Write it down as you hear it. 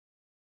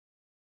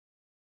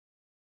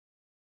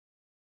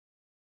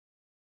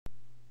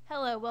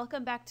Hello,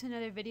 welcome back to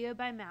another video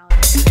by Mallory.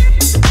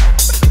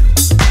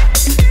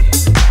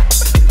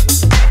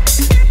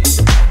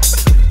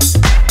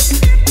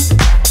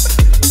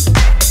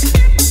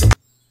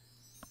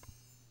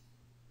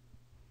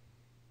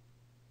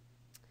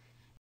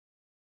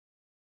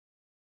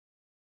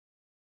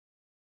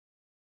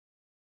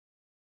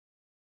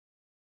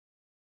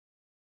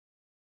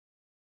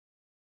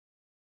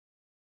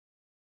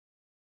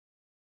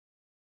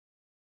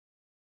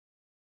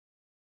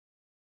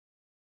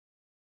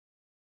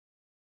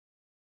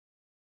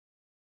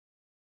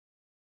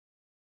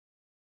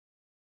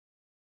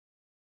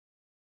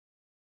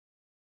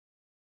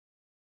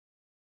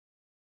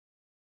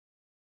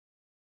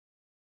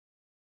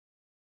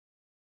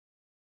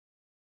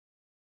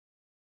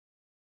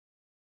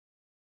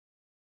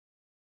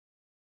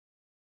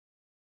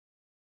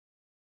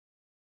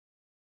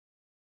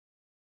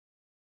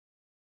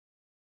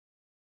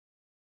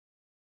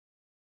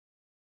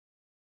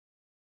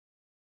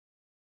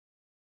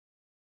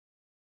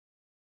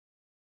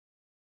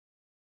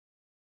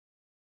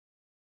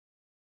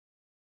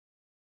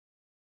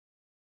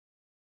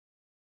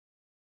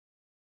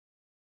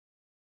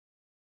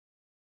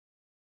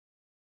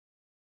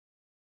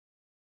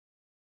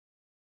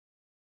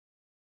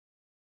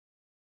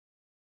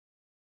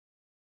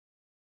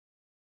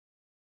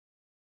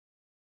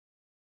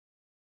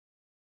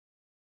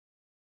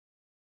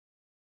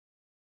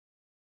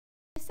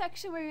 In this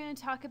section we're going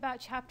to talk about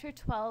Chapter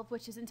 12,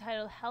 which is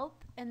entitled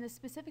Health, and the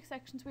specific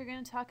sections we're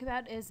going to talk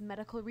about is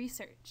medical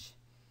research.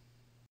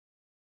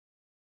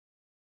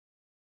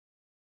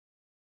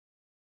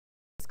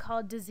 It's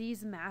called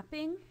disease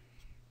mapping.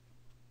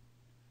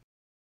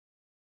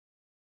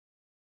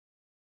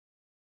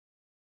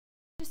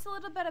 Just a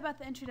little bit about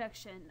the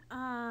introduction.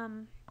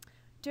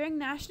 During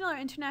national or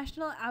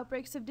international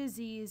outbreaks of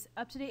disease,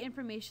 up-to-date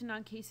information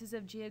on cases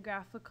of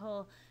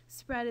geographical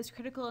spread is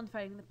critical in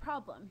fighting the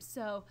problem.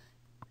 So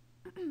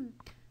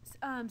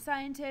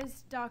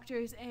scientists,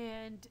 doctors,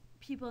 and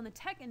people in the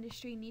tech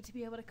industry need to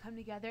be able to come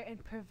together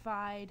and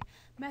provide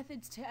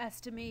methods to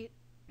estimate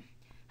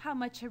how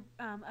much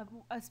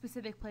a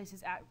specific place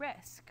is at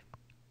risk.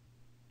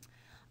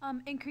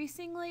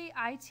 Increasingly,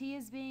 IT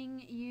is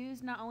being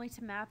used not only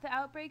to map the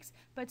outbreaks,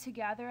 but to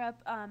gather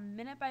up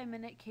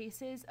minute-by-minute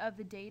cases of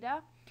the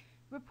data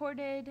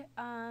reported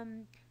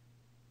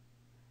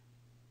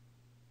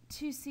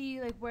to see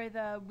where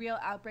the real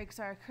outbreaks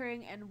are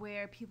occurring and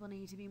where people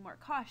need to be more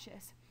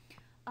cautious.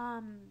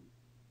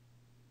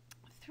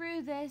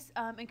 Through this,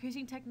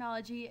 increasing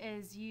technology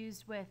is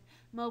used with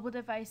mobile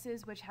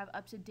devices which have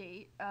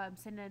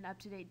send in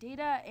up-to-date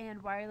data,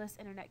 and wireless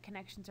internet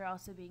connections are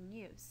also being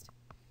used.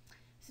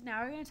 So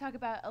now we're going to talk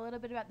about a little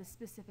bit about the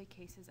specific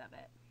cases of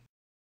it.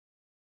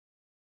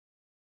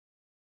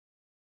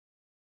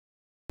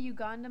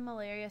 Uganda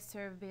Malaria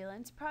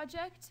Surveillance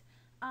Project.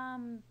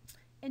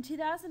 In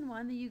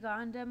 2001, the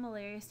Uganda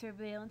Malaria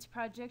Surveillance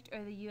Project,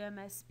 or the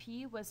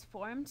UMSP, was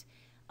formed.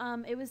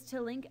 It was to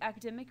link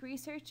academic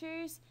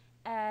researchers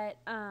at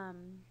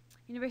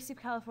University of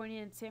California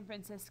in San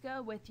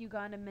Francisco with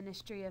Uganda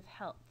Ministry of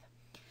Health.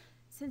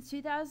 Since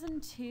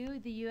 2002,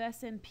 the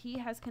USMP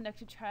has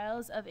conducted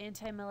trials of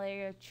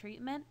anti-malaria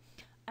treatment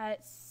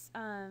at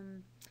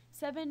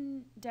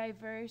 7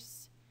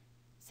 diverse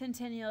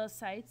centennial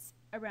sites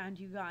around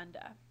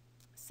Uganda.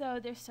 So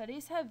their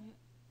studies have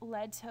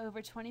led to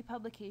over 20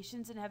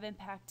 publications and have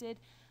impacted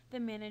the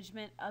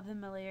management of the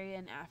malaria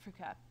in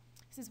Africa.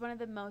 This is one of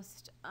the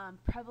most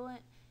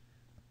prevalent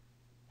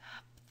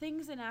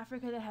things in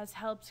Africa that has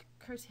helped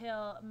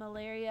curtail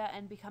malaria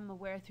and become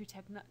aware through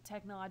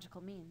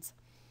technological means.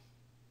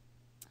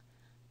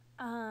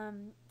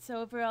 So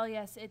overall,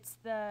 yes,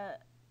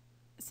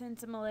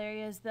 since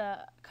malaria is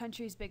the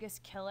country's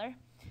biggest killer,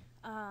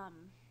 a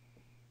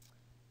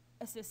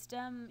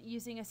system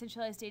using a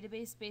centralized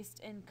database based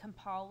in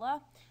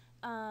Kampala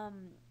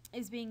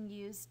is being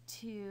used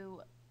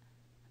to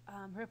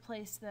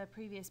replace the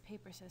previous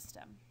paper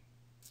system.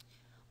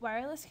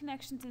 Wireless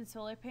connections and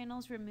solar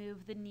panels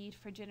remove the need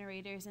for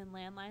generators and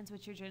landlines,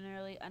 which are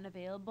generally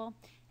unavailable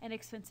and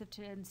expensive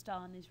to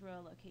install in these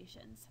rural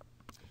locations.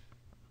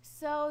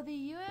 So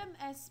the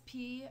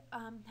UMSP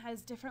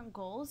has different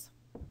goals.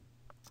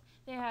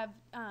 They have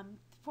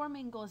 4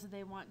 main goals that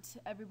they want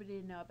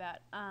everybody to know about.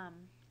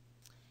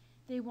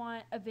 They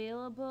want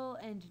available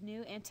and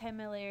new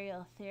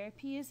anti-malarial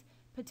therapies,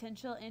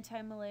 potential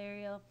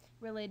anti-malarial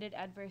related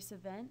adverse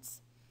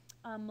events,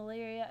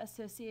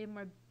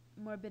 malaria-associated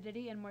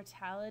morbidity and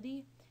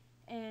mortality,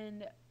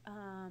 and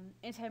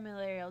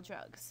anti-malarial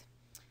drugs.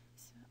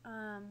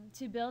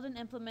 To build and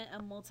implement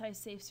a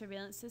multi-safe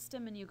surveillance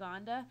system in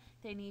Uganda,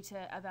 they need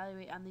to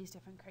evaluate on these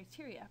different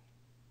criteria.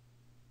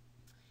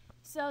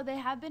 So they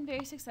have been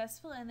very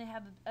successful, and they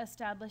have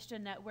established a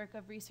network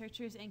of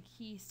researchers and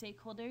key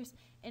stakeholders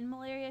in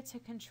malaria to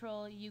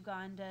control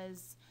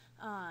Uganda's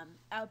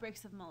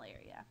outbreaks of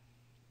malaria.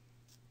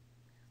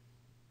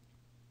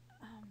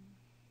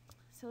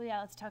 So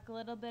yeah, let's talk a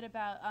little bit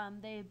about,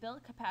 they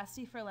built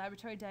capacity for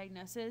laboratory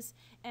diagnosis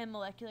and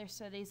molecular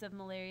studies of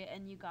malaria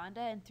in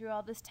Uganda, and through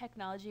all this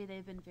technology,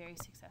 they've been very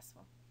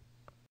successful.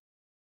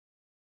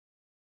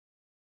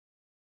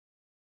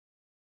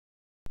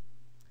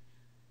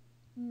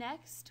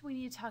 Next, we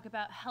need to talk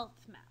about HealthMap.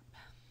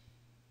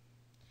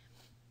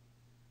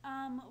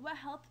 What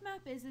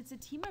HealthMap is, it's a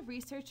team of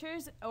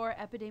researchers or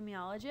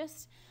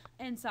epidemiologists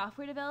and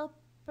software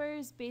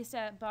developers based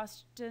at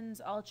Boston's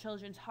All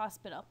Children's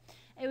Hospital.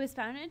 It was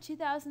founded in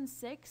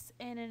 2006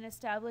 and an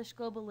established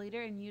global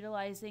leader in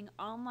utilizing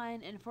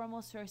online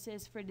informal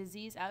sources for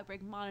disease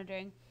outbreak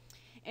monitoring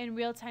and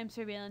real-time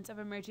surveillance of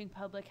emerging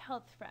public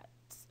health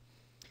threats.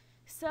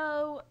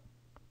 So,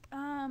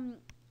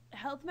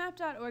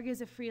 healthmap.org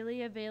is a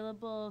freely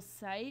available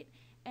site,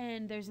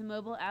 and there's a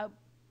mobile app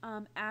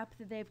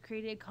that they've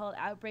created called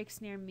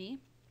Outbreaks Near Me.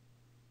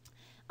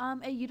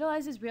 It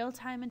utilizes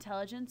real-time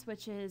intelligence,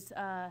 which is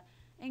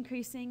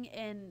increasing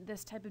in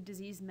this type of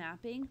disease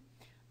mapping.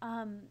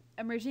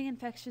 Emerging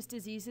infectious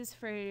diseases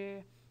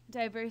for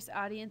diverse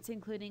audience,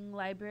 including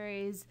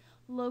libraries,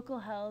 local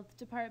health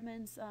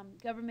departments,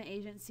 government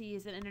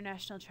agencies, and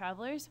international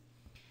travelers.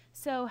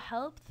 So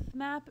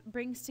HealthMap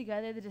brings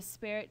together the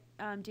disparate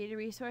data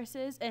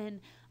resources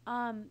and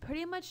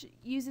pretty much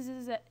uses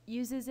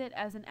it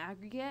as an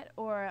aggregate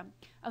or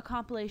a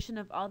compilation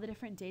of all the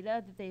different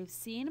data that they've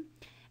seen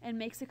and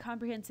makes a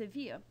comprehensive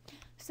view.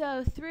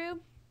 So through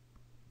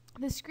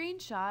the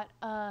screenshot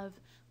of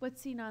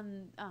what's seen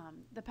on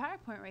the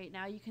PowerPoint right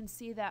now, you can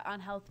see that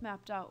on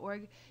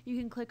healthmap.org, you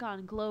can click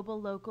on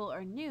global, local,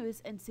 or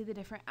news and see the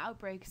different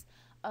outbreaks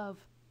of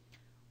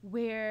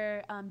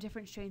where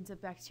different strains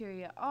of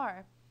bacteria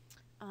are,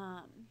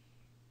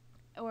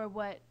 or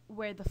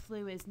where the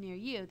flu is near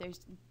you.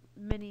 There's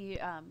many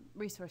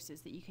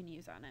resources that you can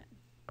use on it.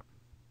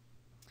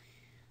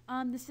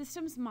 The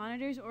systems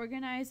monitors,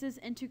 organizes,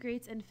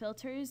 integrates, and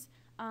filters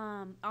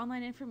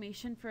online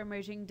information for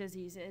emerging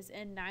diseases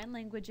in 9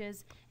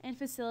 languages and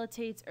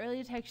facilitates early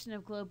detection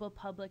of global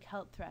public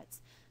health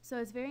threats. So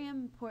it's very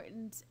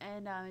important,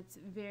 and it's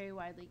very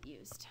widely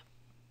used.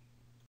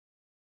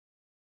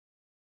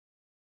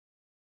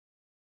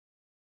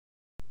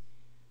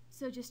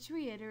 So just to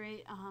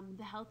reiterate,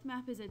 the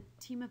HealthMap is a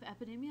team of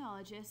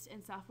epidemiologists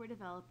and software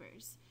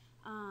developers.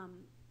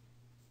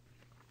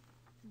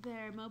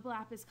 Their mobile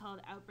app is called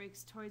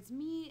Outbreaks Towards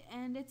Me,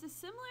 and it's a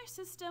similar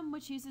system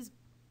which uses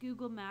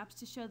Google Maps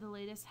to show the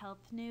latest health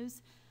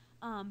news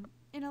and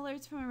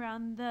alerts from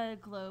around the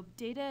globe.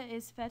 Data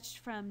is fetched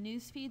from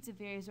news feeds of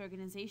various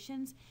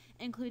organizations,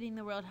 including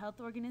the World Health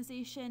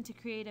Organization, to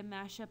create a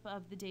mashup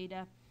of the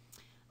data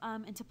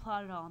and to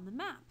plot it all on the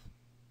map.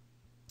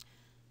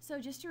 So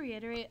just to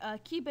reiterate, a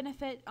key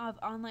benefit of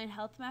online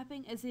health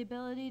mapping is the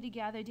ability to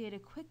gather data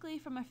quickly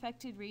from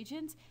affected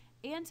regions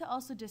and to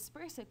also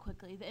disperse it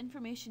quickly. The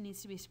information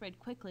needs to be spread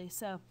quickly,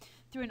 so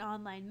through an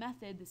online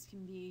method, this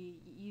can be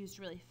used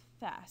really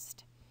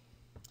fast.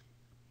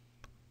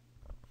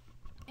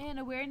 And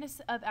awareness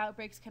of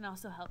outbreaks can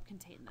also help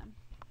contain them.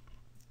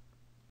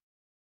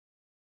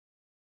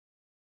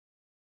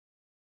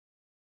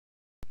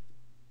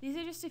 These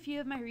are just a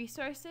few of my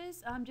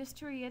resources. Just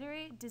to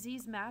reiterate,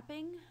 disease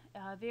mapping,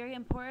 very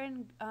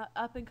important,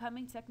 up and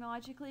coming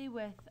technologically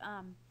with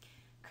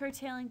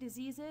curtailing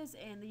diseases,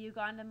 and the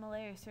Uganda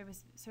Malaria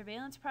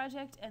Surveillance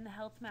Project and the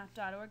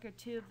healthmap.org are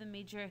 2 of the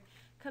major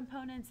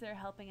components that are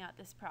helping out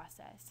this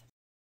process.